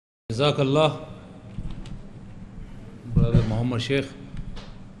Jazakallah, Brother Muhammad Shaikh.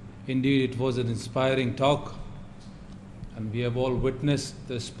 Indeed, it was an inspiring talk, and we have all witnessed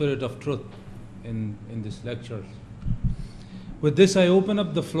the spirit of truth in this lecture. With this, I open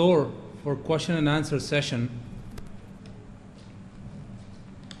up the floor for question and answer session.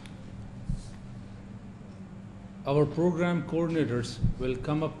 Our program coordinators will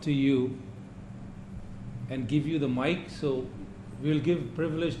come up to you and give you the mic. So we'll give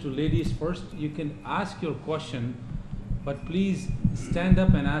privilege to ladies first. You can ask your question, but please stand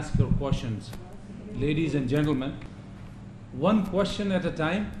up and ask your questions. Ladies and gentlemen, one question at a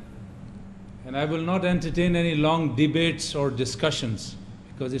time, and I will not entertain any long debates or discussions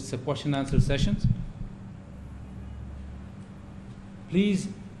because it's a question and answer session. Please,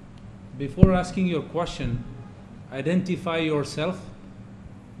 before asking your question, identify yourself,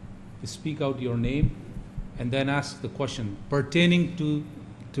 speak out your name, and then ask the question pertaining to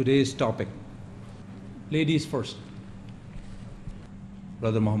today's topic. Ladies first.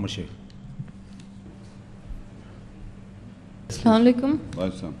 Brother Muhammad Shaikh. Assalamu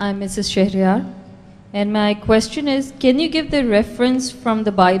alaikum. I'm Mrs. Shahryar, and my question is, can you give the reference from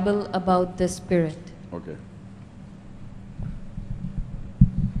the Bible about the Spirit? Okay.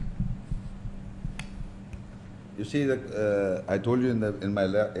 You see, I told you in my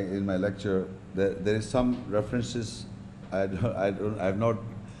lecture that there is some references. I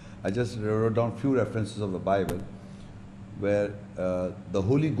just wrote down few references of the Bible where the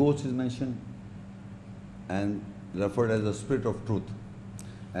Holy Ghost is mentioned and referred as the Spirit of Truth,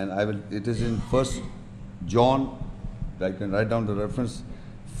 and it is in 1 John. I can write down the reference,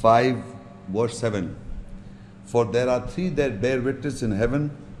 5 verse 7. For there are three that bear witness in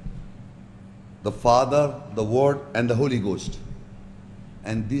heaven, the Father, the Word, and the Holy Ghost,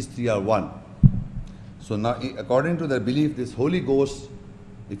 and these three are one. So now, according to their belief, this Holy Ghost,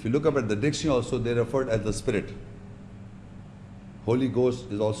 if you look up at the dictionary also, they referred as the Spirit. Holy Ghost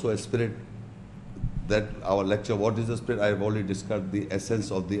is also a spirit. That our lecture, what is the Spirit? I have already discussed the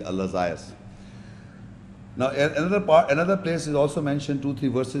essence of the Allah's ayahs. Now another place is also mentioned,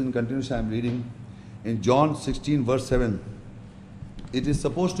 2-3 verses in continuation I am reading. In John 16 verse 7, it is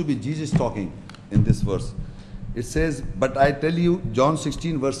supposed to be Jesus talking in this verse. It says, but I tell you, John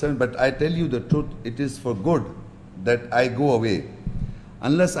 16 verse 7, but I tell you the truth, it is for good that I go away.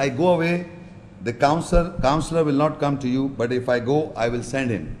 Unless I go away, the counselor will not come to you, but if I go, I will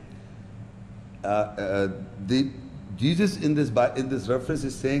send him. Jesus in this reference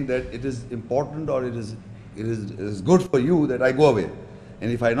is saying that it is important, or it is good for you that I go away.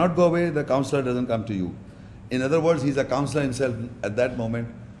 And if I not go away, the counselor doesn't come to you. In other words, he's a counselor himself at that moment,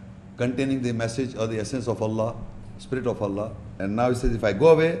 containing the message or the essence of Allah, Spirit of Allah. And now he says, if I go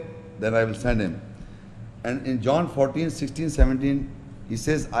away, then I will send him. And in John 14, 16, 17, he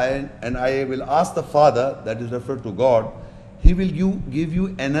says, I will ask the Father, that is referred to God, he will give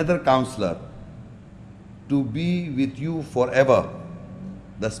you another counselor to be with you forever,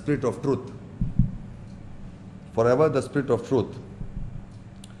 the Spirit of Truth. Forever, the Spirit of Truth.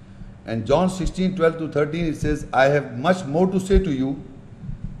 And John 16, 12 to 13, it says, I have much more to say to you,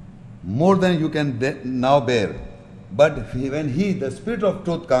 more than you can now bear. But when He, the Spirit of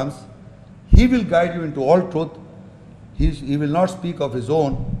Truth, comes, He will guide you into all truth. He will not speak of His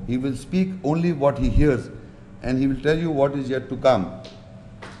own. He will speak only what He hears, and He will tell you what is yet to come.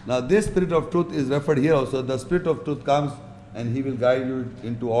 Now this Spirit of Truth is referred here also. The Spirit of Truth comes and He will guide you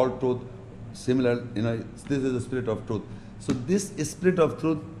into all truth. Similar, this is the Spirit of Truth. So this is Spirit of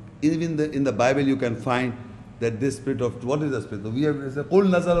Truth. Even in the Bible you can find that this Spirit of, what is the Spirit? We have said,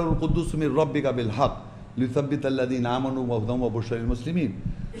 قُلْ نَزَلَ الْقُدُّسُ مِنْ رَبِّكَ بِالْحَقِّ لِيُثَبِّتَ الَّذِينَ آمَنُوا وَهُدًى وَبُشْرًا لِلْمُسْلِمِينَ.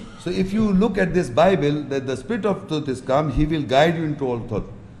 So if you look at this Bible, that the Spirit of Truth is come, He will guide you into all truth.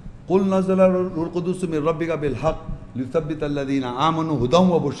 قُلْ نَزَلَ الْقُدُّسُ مِنْ رَبِّكَ بِالْحَقِّ لِيُثَبِّتَ الَّذِينَ آمَنُوا هُدًى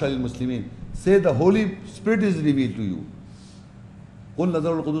وَبُشْرًا لِلْمُسْلِمِينَ. Say the Holy Spirit is revealed to you. قُلْ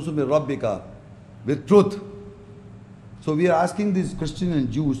نَزَلَ الْقُدُّسُ مِنْ رَبِّكَ, with truth. So we are asking these Christians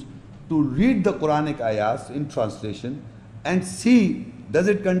and Jews to read the Quranic ayahs in translation and see, does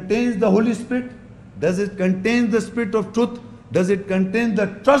it contain the Holy Spirit? Does it contain the Spirit of Truth? Does it contain the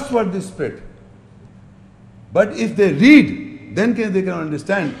trustworthy Spirit? But if they read, then they can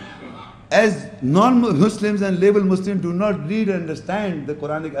understand. As non-Muslims and label Muslims do not read and understand the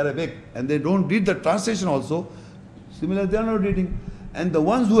Quranic Arabic, and they don't read the translation also, similarly they are not reading. And the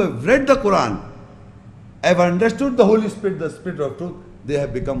ones who have read the Quran have understood the Holy Spirit, the Spirit of Truth, they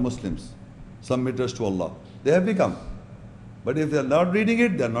have become Muslims, submitters to Allah. They have become. But if they are not reading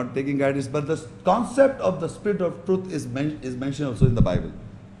it, they are not taking guidance. But the concept of the Spirit of Truth is mentioned also in the Bible.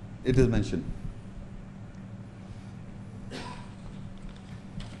 It is mentioned.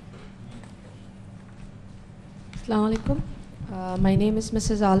 Assalamu alaikum. My name is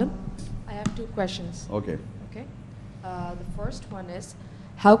Mrs. Alam. I have two questions. Okay. Okay. The first one is,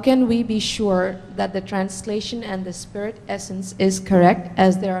 how can we be sure that the translation and the spirit essence is correct,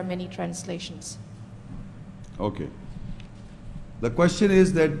 as there are many translations? Okay. The question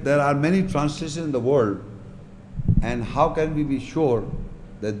is that there are many translations in the world, and how can we be sure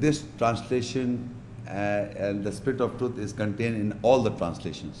that this translation and the spirit of truth is contained in all the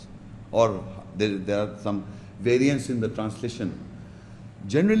translations, or there are some variants in the translation?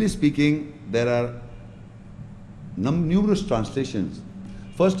 Generally speaking, there are numerous translations.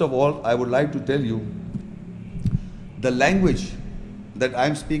 First of all, I would like to tell you the language that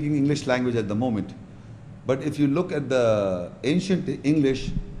I'm speaking English language at the moment. But if you look at the ancient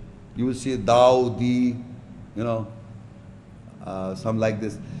English, you will see thou, thee, some like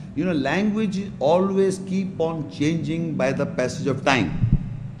this. Language always keep on changing by the passage of time.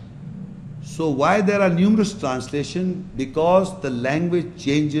 So why there are numerous translations? Because the language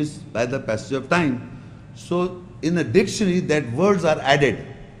changes by the passage of time. So in a dictionary, that words are added.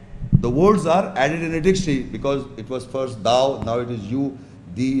 The words are added in a dictionary because it was first thou, now it is you,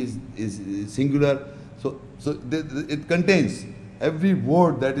 thee is singular. So it contains every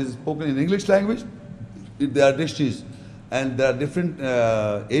word that is spoken in English language. There are dictionaries, and there are different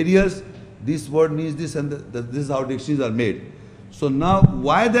areas. This word means this, and this is how dictionaries are made. So now,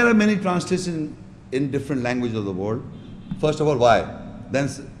 why there are many translations in different languages of the world? First of all, why? Then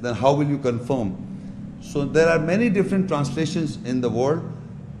how will you confirm? So there are many different translations in the world,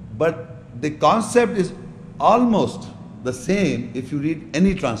 but the concept is almost the same if you read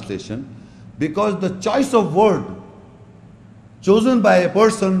any translation, because the choice of word chosen by a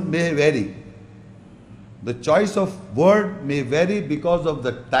person may vary. The choice of word may vary because of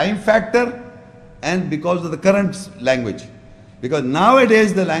the time factor and because of the current language. Because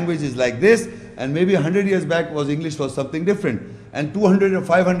nowadays the language is like this, and maybe 100 years back English was something different, and 200 or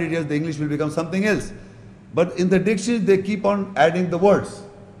 500 years the English will become something else. But in the dictionary they keep on adding the words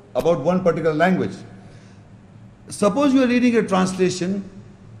about one particular language. Suppose you are reading a translation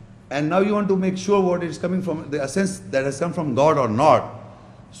and now you want to make sure what is coming from, the essence that has come from God or not.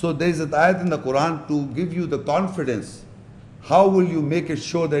 So there is an ayat in the Quran to give you the confidence. How will you make it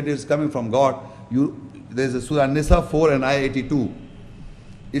sure that it is coming from God? There is a Surah Nisa 4 and ayah 82.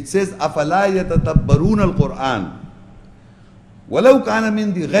 It says, أَفَلَا يَتَتَبَّرُونَ الْقُرْآنَ وَلَوْ كَانَ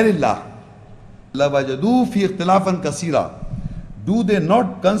مِنْ دِي غَيْرِ اللَّهِ لَوَجَدُوا فِي اخْتِلَافًا كَثِيرًا. Do they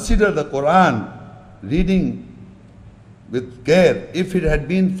not consider the Quran reading with care? If it had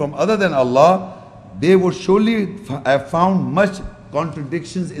been from other than Allah, they would surely have found much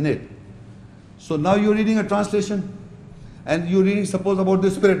contradictions in it. So now you're reading a translation, and you're reading, suppose, about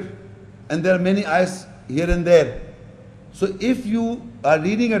the Spirit, and there are many ayahs here and there. So if you are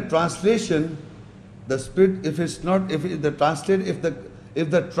reading a translation, the Spirit, if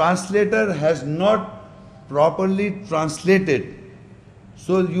the translator has not properly translated,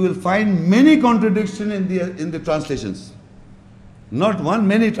 so you will find many contradictions in the translations. Not one,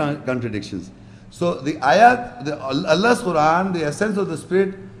 many contradictions. So the ayat, Allah's Quran, the essence of the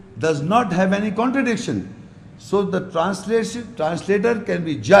Spirit, does not have any contradiction. So the translator can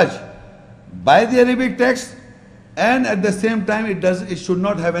be judged by the Arabic text, and at the same time it should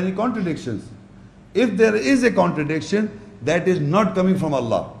not have any contradictions. If there is a contradiction, that is not coming from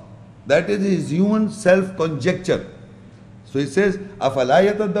Allah. That is his human self-conjecture. So he says,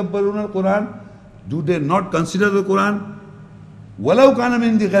 أَفَلَا يَتَدَبَّرُونَ الْقُرْآنَ. Do they not consider the Quran? وَلَوْ كَانَ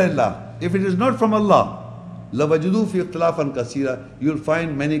مِنْ دِي غَيْرِ اللَّهِ. If it is not from Allah, لَوَجَدُوا فِي اخْتِلَافًا كَثِيرًا. You will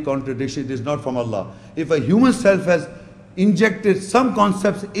find many contradictions. It is not from Allah. If a human self has injected some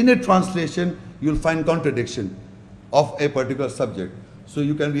concepts in a translation, you will find contradiction of a particular subject. So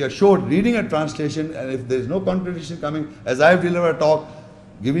you can be assured, reading a translation, and if there is no contradiction coming, as I have delivered a talk,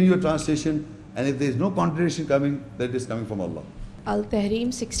 giving you a translation, and if there is no contradiction coming, that is coming from Allah.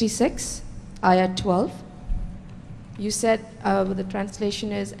 Al-Tahrim 66, ayah 12. You said the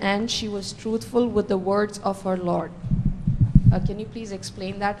translation is, and she was truthful with the words of her Lord. Can you please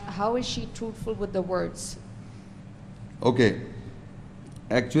explain that? How is she truthful with the words? Okay.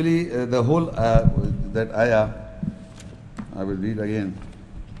 Actually, the whole, that ayah, I will read again.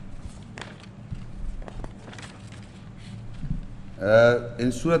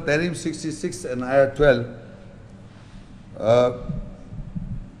 In Surah Tahrim 66 and ayah 12,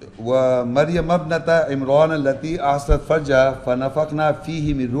 وَمَرْيَمَ ابْنَةَ عِمْرَانَ الَّتِي أَحْصَنَتْ فَرْجَهَا فَنَفَخْنَا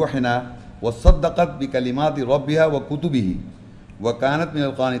فِيهِ مِنْ رُوحِنَا وَصَدَّقَتْ بِكَلِمَاتِ رَبِّهَا وَكُتُبِهِ وَكَانَتْ مِنَ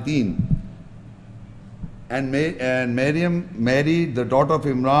الْقَانِتِينَ. And Mary, the daughter of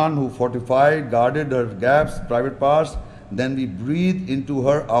Imran, who fortified, guarded her gaps, private parts, then we breathed into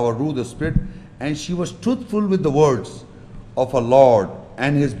her our Ruh, the Spirit, and she was truthful with the words of her Lord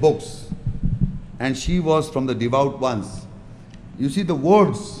and his books, and she was from the devout ones. You see the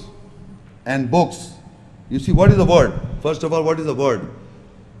words and books. You see, what is the word? First of all, what is the word?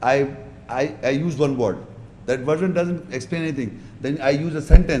 I use one word. That version doesn't explain anything. Then I use a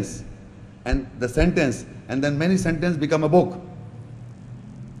sentence, and then many sentences become a book.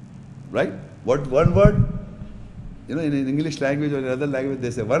 Right? What one word? You know, in English language or in other language, they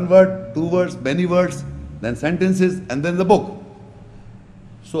say one word, two words, many words, then sentences, and then the book.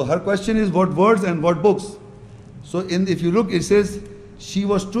 So her question is, what words and what books? So if you look, it says, she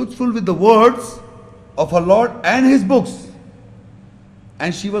was truthful with the words of her Lord and his books,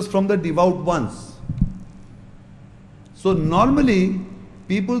 and she was from the devout ones. So normally,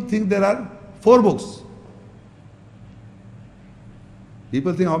 people think there are 4 books.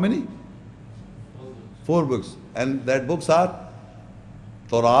 People think how many? 4 books. And that books are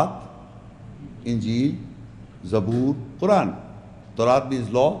Torah, Injil, Zabur, Quran. Torah means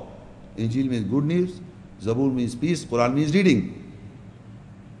law, Injil means good news, Zabur means peace, Quran means reading.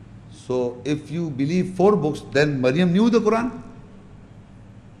 So if you believe 4 books, then Maryam knew the Quran?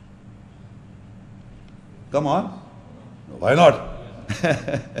 Come on. Why not?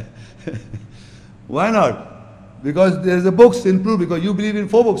 Why not? Because there is a books in plural, because you believe in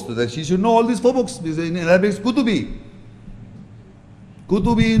 4 books, so that she should know all these 4 books. In Arabic it's kutubi.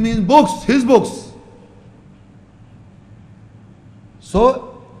 Kutubi means books, his books.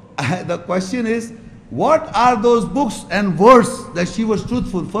 So the question is, what are those books and words that she was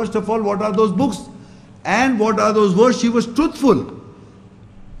truthful? First of all, what are those books and what are those words she was truthful?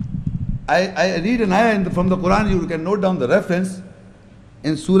 I read an ayah from the Quran, you can note down the reference,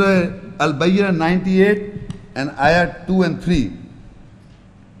 in Surah Al-Bayyinah 98 and ayah 2 and 3.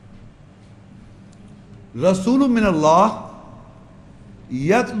 Rasulun min Allah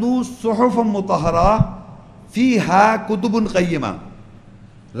yatlu suhufan mutahhara fiha kutubun qayyimah.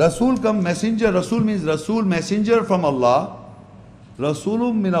 Rasul come messenger. Rasul means Rasul, messenger from Allah.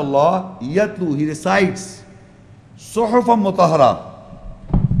 Rasulun min Allah yatlu, he recites. Suhufan mutahhara.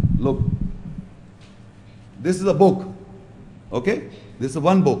 Look, this is a book. Okay, this is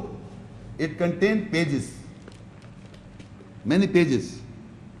one book. It contains pages, many pages,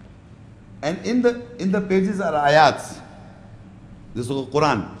 and in the pages are ayats. This is the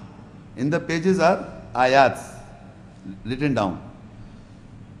Quran. In the pages are ayats written down.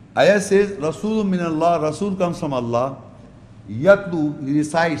 Ayat says, Rasulun min Allah, Rasul comes from Allah. Yatlu, he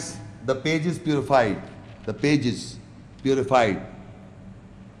recites, the pages purified. The pages purified.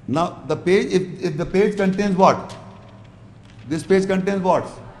 Now, the page, if the page contains what? This page contains what?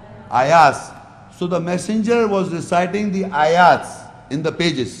 Ayats. So the messenger was reciting the ayats in the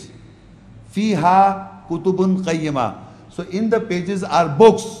pages. Fiha kutubun qayyima. So in the pages are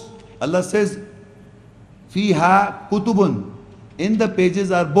books. Allah says, Fiha kutubun. In the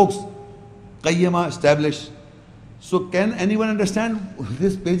pages are books, qayyama, established. So can anyone understand?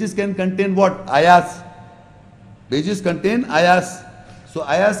 These pages can contain what? Ayats. Pages contain ayats. So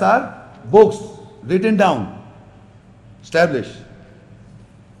ayats are books written down, established.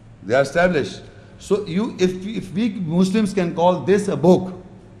 They are established. So if we Muslims can call this a book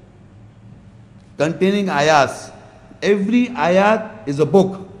containing ayats, every ayat is a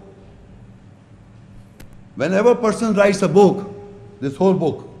book. Whenever a person writes a book, this whole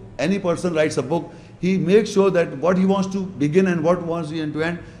book, any person writes a book, he makes sure that what he wants to begin and what wants to end to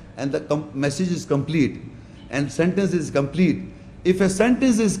end, and the message is complete, and sentence is complete. If a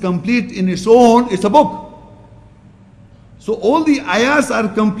sentence is complete in its own, it's a book. So all the ayahs are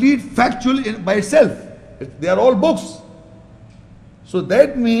complete, factual by itself. They are all books. So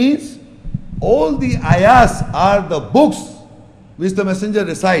that means all the ayahs are the books which the messenger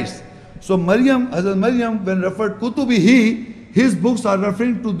recites. So Hazrat Maryam, when referred kutubihi, his books are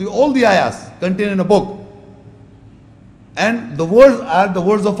referring to all the ayahs contained in a book. And the words are the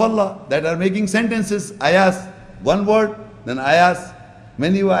words of Allah that are making sentences, ayahs, one word, then ayahs,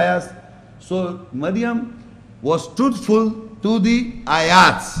 many ayahs. So Maryam was truthful to the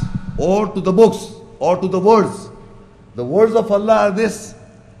ayats, or to the books, or to the words. The words of Allah are this,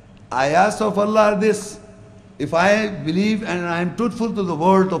 ayahs of Allah are this. If I believe and I am truthful to the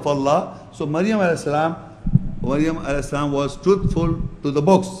word of Allah, so Maryam alayhi salam was truthful to the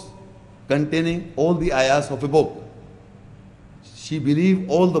books containing all the ayahs of a book. She believed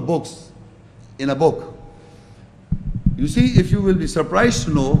all the books in a book. You see, if you will be surprised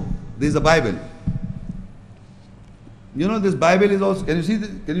to know, there is a Bible. You know, this Bible is also, can you see,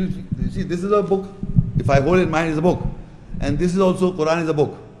 this is a book. If I hold in mind, it's a book. And this is also, Quran is a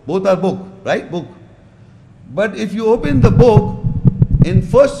book. Both are book, right? Book. But if you open the book, in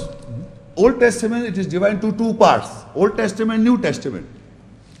first Old Testament, it is divided into two parts, Old Testament, New Testament.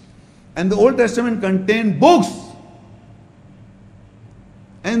 And the Old Testament contained books.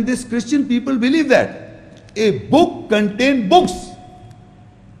 And these Christian people believe that. A book contains books.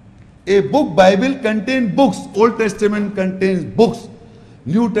 A book, Bible, contains books. Old Testament contains books.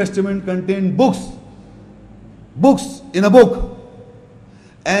 New Testament contains books. Books in a book.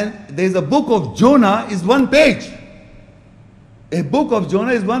 And there is a book of Jonah is one page. A book of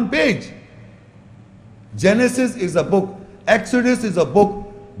Jonah is one page. Genesis is a book. Exodus is a book.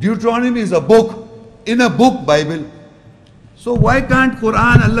 Deuteronomy is a book. In a book, Bible. So why can't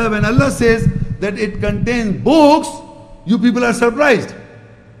Quran, Allah, when Allah says that it contains books, you people are surprised.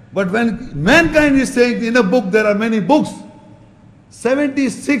 But when mankind is saying in a book there are many books,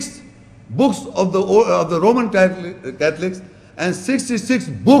 76 books of the Roman Catholics and 66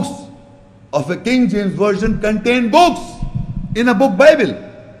 books of a King James Version contain books in a book Bible.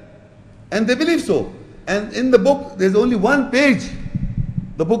 And they believe so. And in the book there is only one page,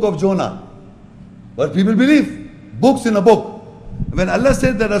 the book of Jonah. But people believe books in a book. When Allah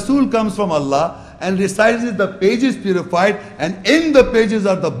says that Rasul comes from Allah and recites the pages purified, and in the pages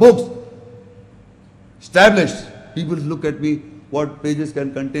are the books established. People look at me, what pages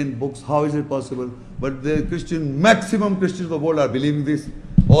can contain books? How is it possible? But the maximum Christians of the world are believing this.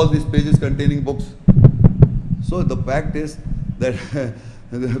 All these pages containing books. So the fact is that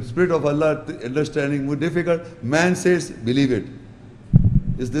the Spirit of Allah, understanding more difficult. Man says, believe it.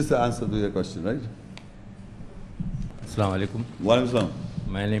 Is this the answer to your question, right? Assalamu alaikum. Wa alaikum salam.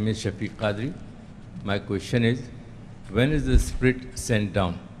 My name is Shafiq Qadri. My question is, when is the Spirit sent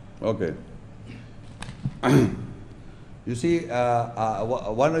down? Okay. You see,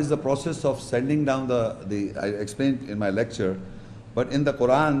 one is the process of sending down I explained in my lecture, but in the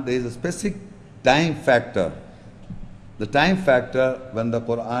Quran there is a specific time factor. The time factor when the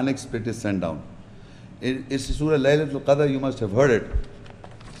Quranic Spirit is sent down. It's Surah Laylatul Qadr, you must have heard it.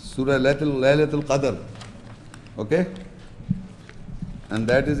 Surah Laylatul Qadr. Okay? And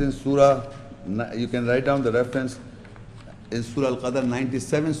that is in Surah, you can write down the reference, in Surah Al-Qadr,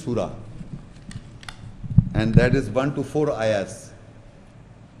 97 Surah. And that is 1 to 4 ayahs.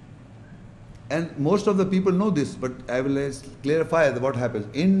 And most of the people know this, but I will clarify what happens.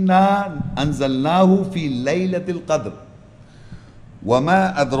 Inna anzalnahu fi laylatil qadr.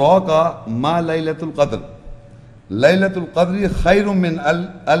 Wama adraka ma laylatul qadr. Laylatul qadri khayrun min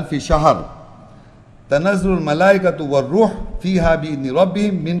alfi shahr. Tanazzalul malaikatu war-ruh fiha bi-idhni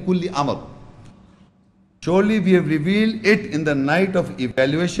rabbihim min kulli amr. Surely we have revealed it in the night of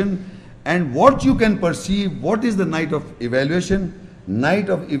evaluation. And what you can perceive, what is the night of evaluation? Night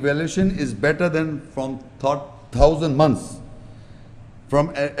of evaluation is better than from 1,000 months.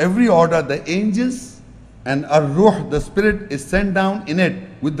 From every order, the angels and Ar-Rooh, the Spirit, is sent down in it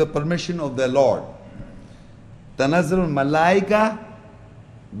with the permission of the Lord. Tanazzalul malaika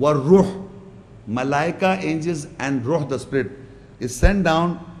war-ruh. Malaika, angels, and Ruh, the Spirit, is sent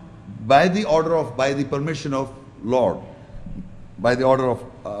down by the permission of Lord. By the order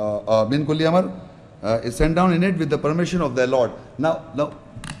of Min Kulli Amar, is sent down in it with the permission of the Lord. Now,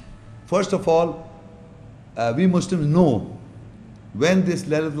 first of all, we Muslims know when this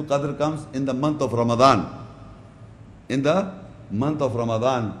Laylatul Qadr comes in the month of Ramadan. In the month of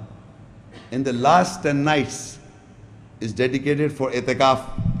Ramadan, in the last 10 nights is dedicated for itikaf,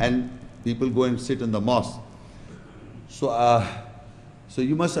 and people go and sit in the mosque. So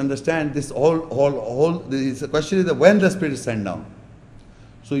you must understand this the question is that when the Spirit is sent down.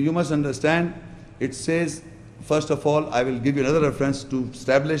 So you must understand, it says, first of all, I will give you another reference to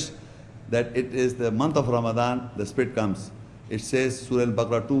establish that it is the month of Ramadan, the Spirit comes. It says, Surah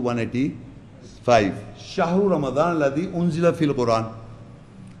Al-Baqarah 2, 185. Shahru Ramadan ladhi unzila fil Quran.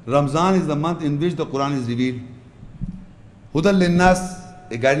 Ramzan is the month in which the Quran is revealed. Hudal linnas,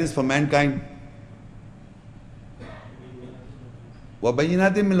 a guidance for mankind.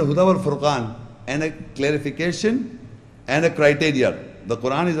 وَبَيِّنَاتٍ مِّنَ الْهُدَى وَالْفُرْقَانِ, and a clarification and a criteria. The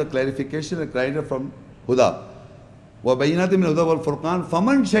Quran is a clarification and a criteria from Huda. وَبَيِّنَاتٍ مِّنَ الْهُدَى وَالْفُرْقَانِ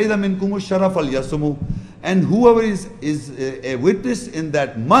فَمَنْ شَهِدَ مِنْكُمُ الشَّهْرَ فَلْيَصُمْهُ, and whoever is a witness in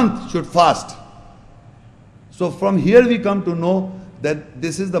that month should fast. So from here we come to know that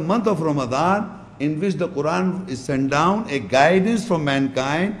this is the month of Ramadan in which the Quran is sent down, a guidance from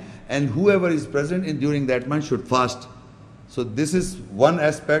mankind, and whoever is present during that month should fast. So this is one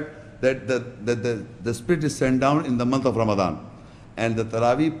aspect, that the Spirit is sent down in the month of Ramadan. And the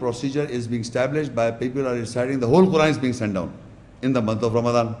Taraweeh procedure is being established by people are reciting, the whole Quran is being sent down in the month of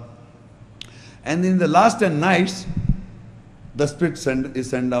Ramadan. And in the last 10 nights, the Spirit is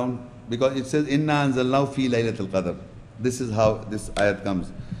sent down, because it says, Inna anzalnahu fi laylatul qadr. This is how this ayat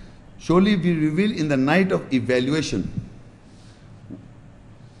comes. Surely we reveal in the night of evaluation.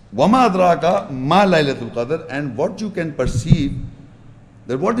 Wama adraka ma laylatul qadr, and what you can perceive,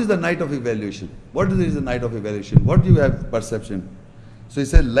 that what is the night of evaluation? What is the night of evaluation? What do you have perception? So he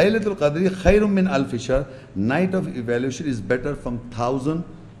said, Laylatul Qadri khairum min alfi shahr. Night of evaluation is better from 1,000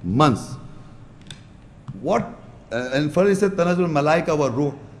 months. What? And first he said, Tanazul Malaika wa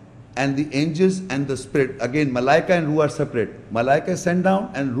Ruh, and the angels and the spirit. Again, Malaika and Ruh are separate. Malaika is sent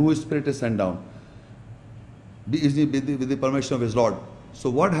down and Ruh spirit is sent down with the permission of his Lord. So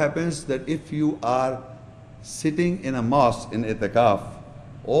what happens that if you are sitting in a mosque in itikaf,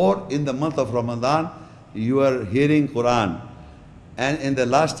 or in the month of Ramadan, you are hearing Quran, and in the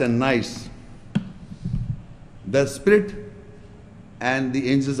last 10 nights, the spirit and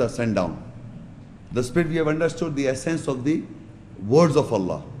the angels are sent down. The spirit, we have understood the essence of the words of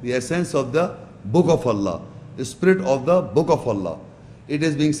Allah, the essence of the book of Allah, the spirit of the book of Allah. It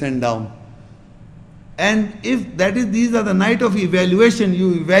is being sent down. And if that is, these are the night of evaluation,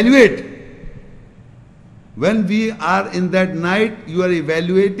 you evaluate. When we are in that night, you are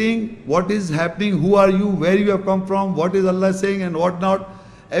evaluating what is happening, who are you, where you have come from, what is Allah saying and what not.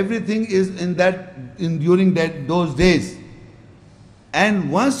 Everything is in that, during those days.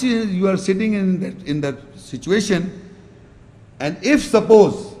 And once you are sitting in that situation, and if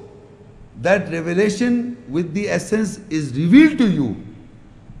suppose that revelation with the essence is revealed to you,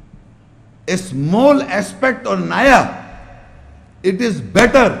 a small aspect or an ayah, it is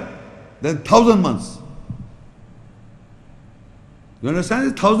better than 1,000 months. You understand?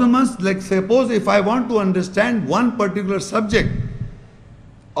 1,000 months, like suppose if I want to understand one particular subject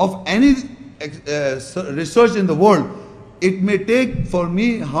of any research in the world, it may take for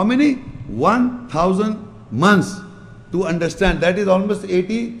me how many? 1,000 months to understand. That is almost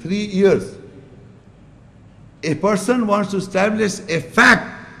 83 years. A person wants to establish a fact,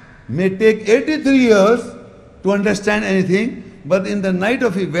 may take 83 years to understand anything, but in the night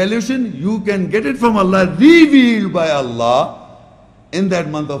of evaluation, you can get it from Allah, revealed by Allah, in that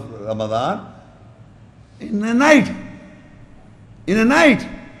month of Ramadan, in a night. In a night.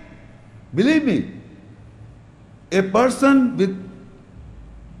 Believe me, a person with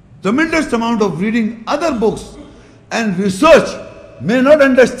tremendous amount of reading other books and research may not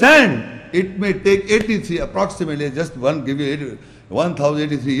understand. It may take 83, approximately, just one give you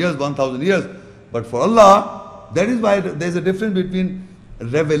 1,083 years, 1,000 years. But for Allah, that is why there is a difference between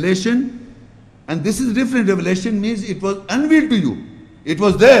revelation, and this is different. Revelation means it was unveiled to you. It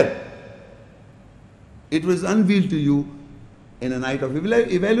was there. It was unveiled to you in a night of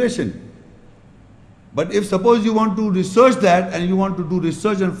evaluation. But if suppose you want to research that and you want to do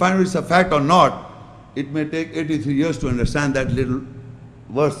research and find it's a fact or not, it may take 83 years to understand that little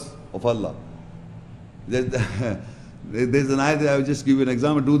verse of Allah. There's an ayah, I will just give you an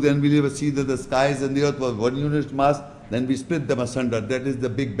example. Do the unbelievers see that the skies and the earth was 1 unit mass, then we split them asunder. That is the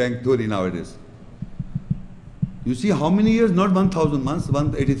Big Bang theory nowadays. You see how many years? Not 1,000 months,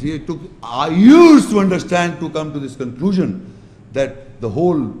 183. It took years to understand, to come to this conclusion that the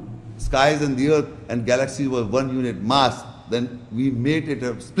whole skies and the earth and galaxies were 1 unit mass. Then we made it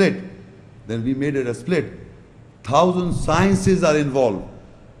a split. 1,000 sciences are involved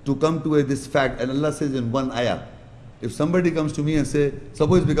to come to this fact. And Allah says in one ayah, if somebody comes to me and say,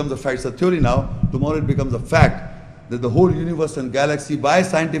 suppose it becomes a fact, it's a theory now, tomorrow it becomes a fact, that the whole universe and galaxy, by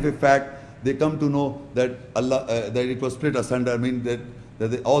scientific fact, they come to know that Allah, that it was split asunder. I mean that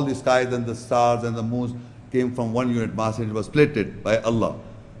all the skies and the stars and the moons came from 1 unit mass and it was splitted by Allah.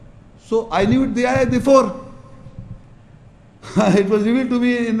 So I knew it the ayah before. It was revealed to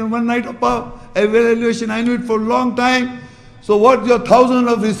me in one night of evaluation. I knew it for a long time. So what your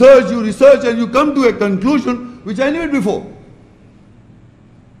thousands of research, you research and you come to a conclusion which I knew it before.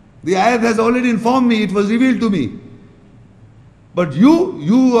 The ayat has already informed me, it was revealed to me. But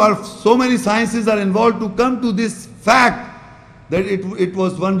you are, so many sciences are involved to come to this fact that it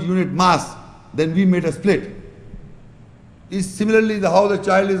was 1 unit mass. Then we made a split. Is similarly how the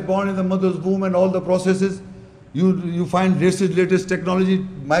child is born in the mother's womb and all the processes. You find latest technology,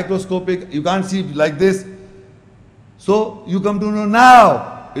 microscopic, you can't see like this. So you come to know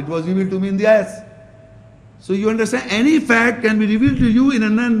now, it was revealed to me in the ayahs. So you understand, any fact can be revealed to you in a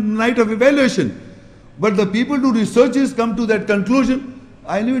night of evaluation. But the people who do researches come to that conclusion,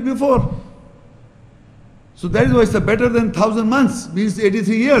 I knew it before. So that is why it's better than 1,000 months, means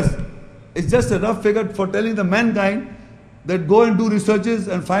 83 years. It's just a rough figure for telling the mankind that go and do researches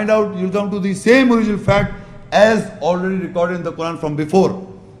and find out, you'll come to the same original fact as already recorded in the Quran from before.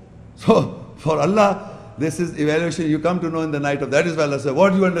 So for Allah, this is evaluation you come to know in the night of. That is why Allah said,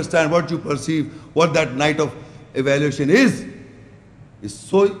 what you understand, what you perceive, what that night of evaluation is. It's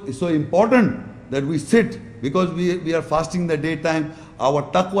so important that we sit, because we are fasting the daytime. Our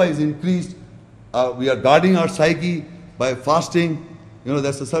taqwa is increased. We are guarding our psyche by fasting. You know,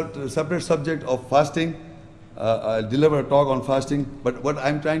 that's a separate subject of fasting. I'll deliver a talk on fasting. But what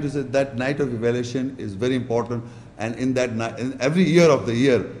I'm trying to say, that night of evaluation is very important. And in that night, in every year of the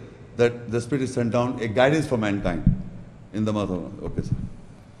year, that the Spirit is sent down a guidance for mankind in the month of. Okay, sir.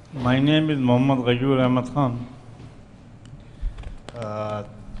 My name is Muhammad Ghayur Ahmad Khan.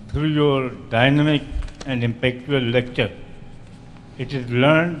 Through your dynamic and impactful lecture, it is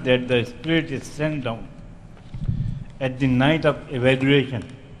learned that the Spirit is sent down at the night of evaluation.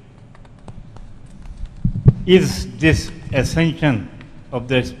 Is this ascension of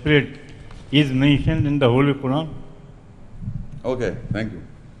the Spirit is mentioned in the Holy Quran? Okay, thank you.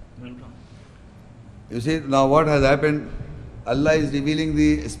 You see, now what has happened, Allah is revealing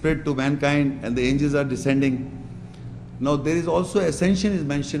the Spirit to mankind and the angels are descending. Now there is also ascension is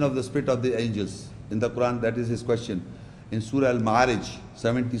mentioned of the Spirit of the angels in the Quran. That is his question. In Surah Al-Ma'arij,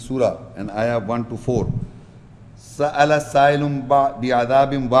 70 Surah, and ayah 1 to 4. سأل سائل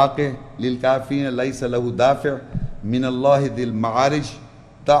بعذاب واقع للكافرين ليس له دافع من الله ذي المعارج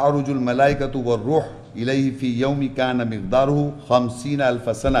تعرج الملائكة والروح إليه في يوم كان مقداره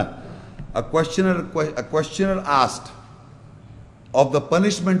 50,000 سنة. A questioner asked of the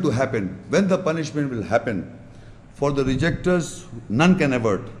punishment to happen. When the punishment will happen? For the rejectors, none can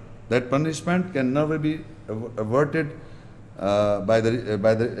avert. That punishment can never be averted by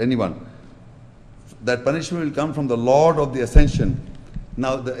anyone. That punishment will come from the Lord of the Ascension.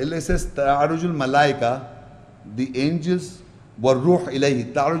 Now it says Ta'arujul Malaika, the angels were Ruh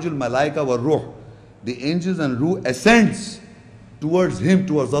ilayhi. Ta'arujul Malaika were Ruh. The angels and Ruh ascends towards him,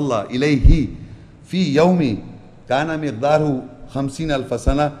 towards Allah. Ilayhi. Fi yawmi kana miqdaruhu 50,000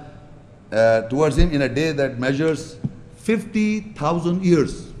 sana. Towards him in a day that measures 50,000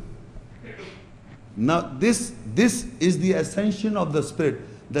 years. Now this is the ascension of the Spirit.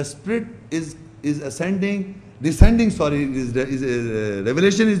 The Spirit is ascending, descending, sorry,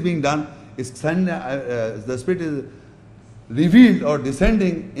 revelation is being done. The Spirit is revealed or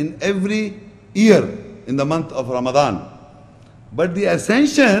descending in every year in the month of Ramadan. But the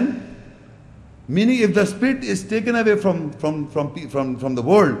ascension, meaning if the Spirit is taken away from the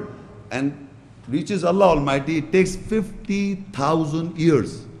world and reaches Allah Almighty, it takes 50,000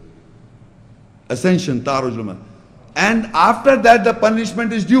 years. Ascension, Ta'arujul. And after that the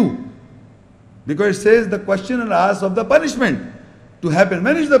punishment is due. Because it says the questioner asks of the punishment to happen.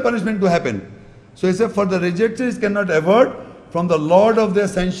 When is the punishment to happen? So he said, for the rejectors cannot avert from the Lord of the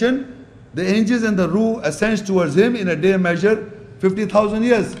Ascension. The angels and the Ruh ascends towards him in a day measure 50,000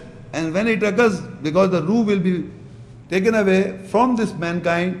 years. And when it occurs, because the Ruh will be taken away from this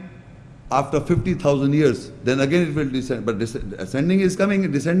mankind after 50,000 years, then again it will descend. But ascending is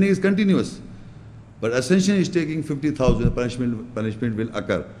coming, descending is continuous. But ascension is taking 50,000, punishment will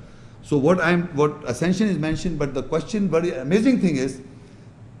occur. So what ascension is mentioned, but the question, very amazing thing is,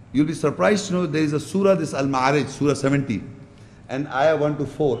 you'll be surprised to know there is a surah, this Al-Ma'arij, surah 70, and ayah 1 to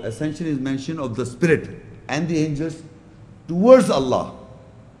 4. Ascension is mentioned of the Spirit and the angels towards Allah.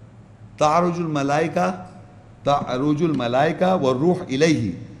 Ta'arujul malaika wa ruh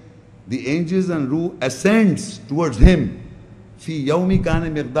ilayhi. The angels and Ruh ascends towards him. Fi yawmi kana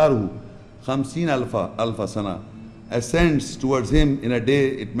miqdaruhu 50,000 sana. Ascends towards him in a day,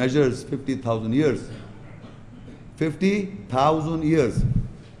 it measures 50,000 years. 50,000 years.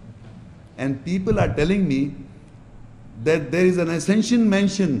 And people are telling me that there is an ascension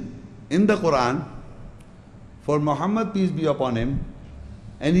mentioned in the Quran for Muhammad, peace be upon him,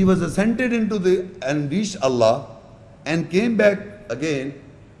 and he was ascended and reached Allah and came back again,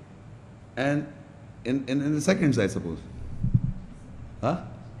 and in the seconds, I suppose. Huh?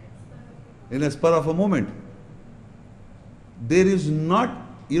 In a spur of a moment. There is not,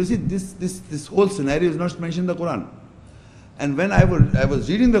 you see, this whole scenario is not mentioned in the Quran. And when I was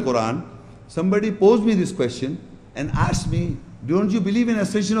reading the Quran, somebody posed me this question and asked me, don't you believe in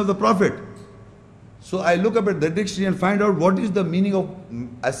ascension of the Prophet? So I look up at the dictionary and find out what is the meaning of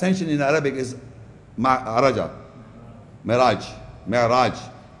ascension in Arabic is Ma'araja, Mi'raj.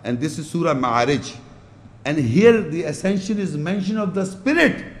 And this is Surah Ma'arij. And here the ascension is mention of the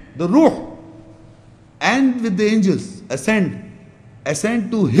Spirit, the Ruh, and with the angels, ascend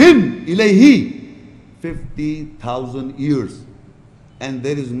to him, ilayhi, 50,000 years. And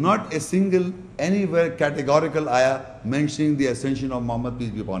there is not a single, anywhere categorical ayah mentioning the ascension of Muhammad, peace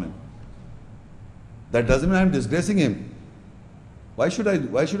be upon him. That doesn't mean I'm disgracing him. Why should I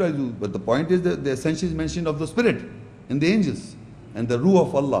do? But the point is that the ascension is mentioned of the Spirit and the angels and the Ruh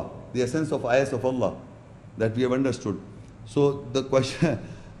of Allah, the essence of ayahs of Allah that we have understood. So the question,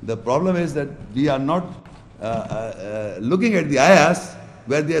 the problem is that we are not looking at the ayahs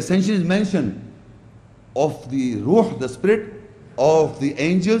where the ascension is mentioned of the Ruh, the spirit of the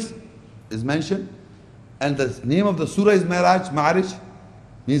angels is mentioned, and the name of the surah is Ma'arij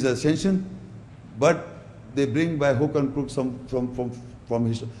means ascension, but they bring by hook and crook some from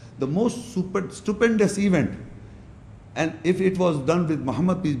history. The most stupendous event, and if it was done with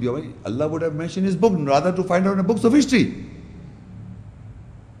Muhammad, peace be upon him, Allah would have mentioned his book rather to find out in the books of history.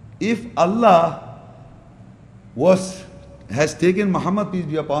 If Allah has taken Muhammad, peace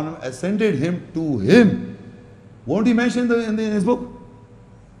be upon him, ascended him to him, won't he mention in his book?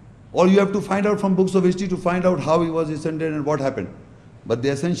 Or you have to find out from books of history to find out how he was ascended and what happened. But the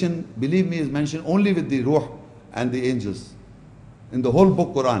ascension, believe me, is mentioned only with the Ruh and the angels. In the whole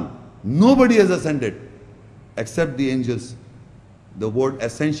book Quran, nobody has ascended except the angels. The word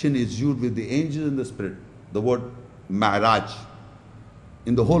ascension is used with the angels and the spirit. The word Ma'raj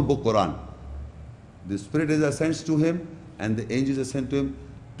in the whole book Quran. The spirit is ascends to him and the angels ascend to him.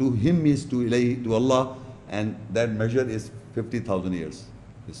 To him means to Ilahi, to Allah, and that measure is 50,000 years.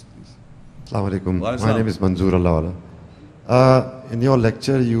 Yes, please. Assalamu alaikum. My name is Manzoor Allahwala. In your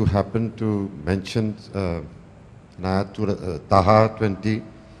lecture, you happened to mention Taha 20,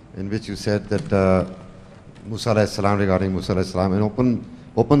 in which you said that Musa alayhi salam, regarding Musa alayhi salam, and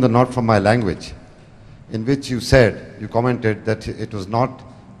open the knot from my language, in which you said, you commented that it was not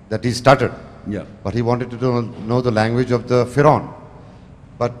that he stuttered, but he wanted to know the language of the Pharaoh.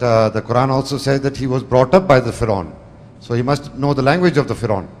 But the Quran also says that he was brought up by the Pharaoh, so he must know the language of the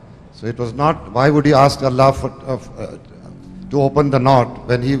Pharaoh. So it was not, why would he ask Allah to open the knot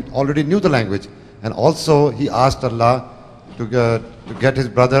when he already knew the language? And also he asked Allah to get his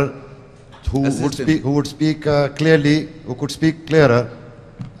brother who would speak clearly, who could speak clearer,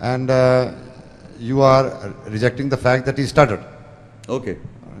 and you are rejecting the fact that he stuttered. Okay.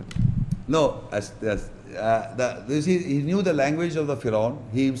 No, you see, he knew the language of the Pharaoh.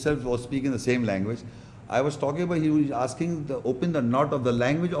 He himself was speaking the same language. I was talking about, he was asking to open the knot of the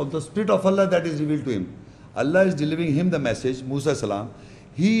language of the Spirit of Allah that is revealed to him. Allah is delivering him the message, Musa salam.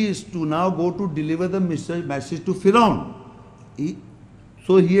 He is to now go to deliver the message to Pharaoh.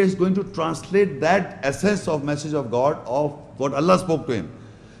 So he is going to translate that essence of message of God, of what Allah spoke to him.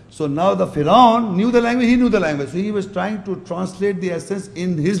 So now the Pharaoh knew the language, he knew the language. So he was trying to translate the essence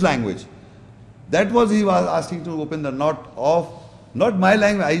in his language. That was, he was asking to open the knot of, not my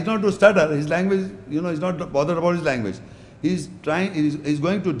language. He's not to stutter. His language, he's not bothered about his language. He's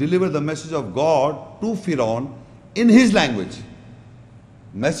going to deliver the message of God to Pharaoh in his language.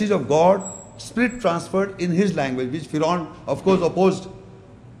 Message of God, spirit transferred in his language, which Pharaoh, of course, opposed.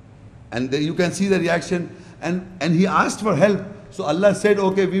 And you can see the reaction. And he asked for help. So Allah said,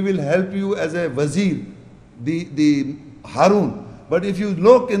 okay, we will help you as a wazir, the Harun. But if you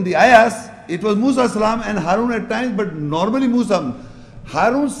look in the ayahs, it was Musa salam and Harun at times, but normally Musa.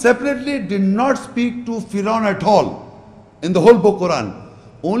 Harun separately did not speak to Pharaoh at all in the whole book Quran.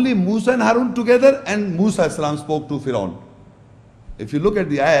 Only Musa and Harun together, and Musa salam spoke to Pharaoh. If you look at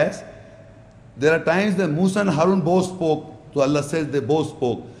the ayahs, there are times that Musa and Harun both spoke. So Allah says they both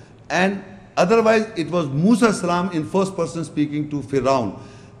spoke. And otherwise it was Musa salam in first person speaking to Pharaoh.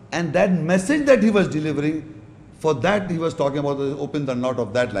 And that message that he was delivering, for that he was talking about open the knot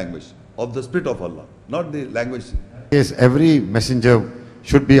of that language, of the Spirit of Allah, not the language. Yes, every messenger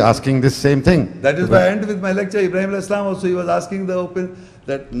should be asking this same thing. That is why I end with my lecture. Ibrahim alayhi salam also, he was asking the open,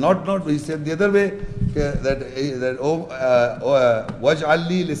 that not, he said the other way, that waj'al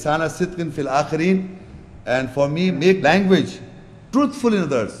li lisana sidqin fil akhirin, and for me make language truthful in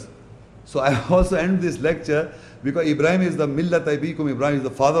others. So I also end this lecture because Ibrahim is the millat abikum, Ibrahim is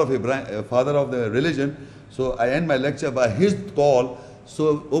the father of father of the religion. So I end my lecture by his call.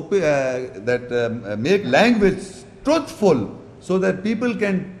 So make language truthful so that people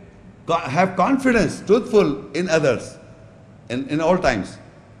can have confidence, truthful in others, in all times.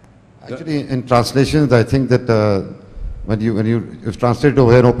 Actually, in translations, I think that when you translate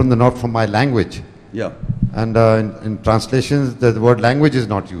over here, open the knot from my language. Yeah. And in translations, the word language is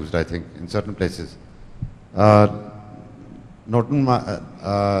not used, I think, in certain places. Open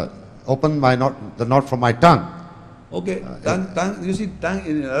the knot from my tongue. Okay, tongue, you see, tongue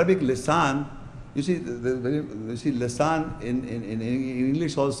in Arabic, lisan, you see, lisan in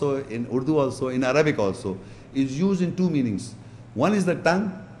English also, in Urdu also, in Arabic also, is used in two meanings. One is the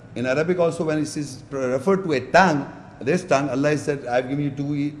tongue. In Arabic also, when it is referred to a tongue, this tongue, Allah said, I have given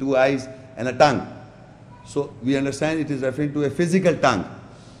you two eyes and a tongue. So we understand it is referring to a physical tongue.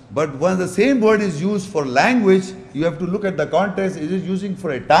 But when the same word is used for language, you have to look at the context. Is it using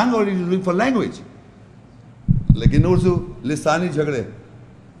for a tongue or is it using for language? लेकिन उर्दू लिसानी झगड़े.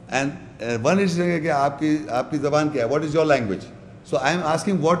 And one is saying कि आपकी ज़बान क्या है? What is your language? So I am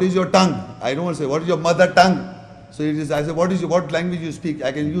asking, what is your tongue? I don't want to say what is your mother tongue. So it is, I say, what language you speak?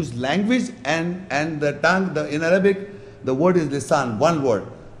 I can use language and the tongue. In Arabic, the word is lisan, one word.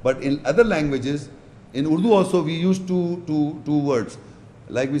 But in other languages, in Urdu also we use two words.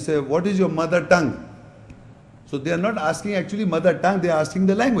 Like we say, what is your mother tongue? So they are not asking actually mother tongue, they are asking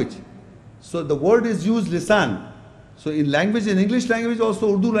the language. So the word is used lisan. So in language, in English language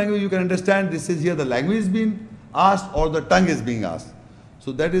also, Urdu language, you can understand this is here the language is being asked or the tongue is being asked.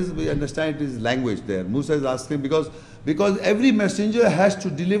 So that is, we understand it is language there. Musa is asking because every messenger has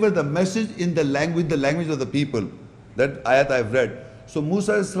to deliver the message in the language of the people. That ayat I have read. So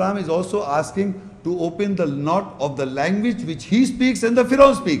Musa Islam is also asking to open the knot of the language which he speaks and the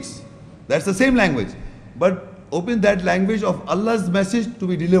Pharaoh speaks. That's the same language. But open that language of Allah's message to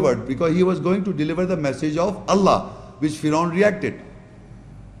be delivered, because he was going to deliver the message of Allah, which Pharaoh reacted.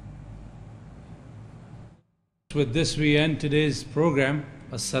 With this we end today's program.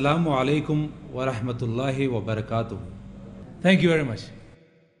 Assalamu alaikum wa rahmatullahi wa barakatuh. Thank you very much.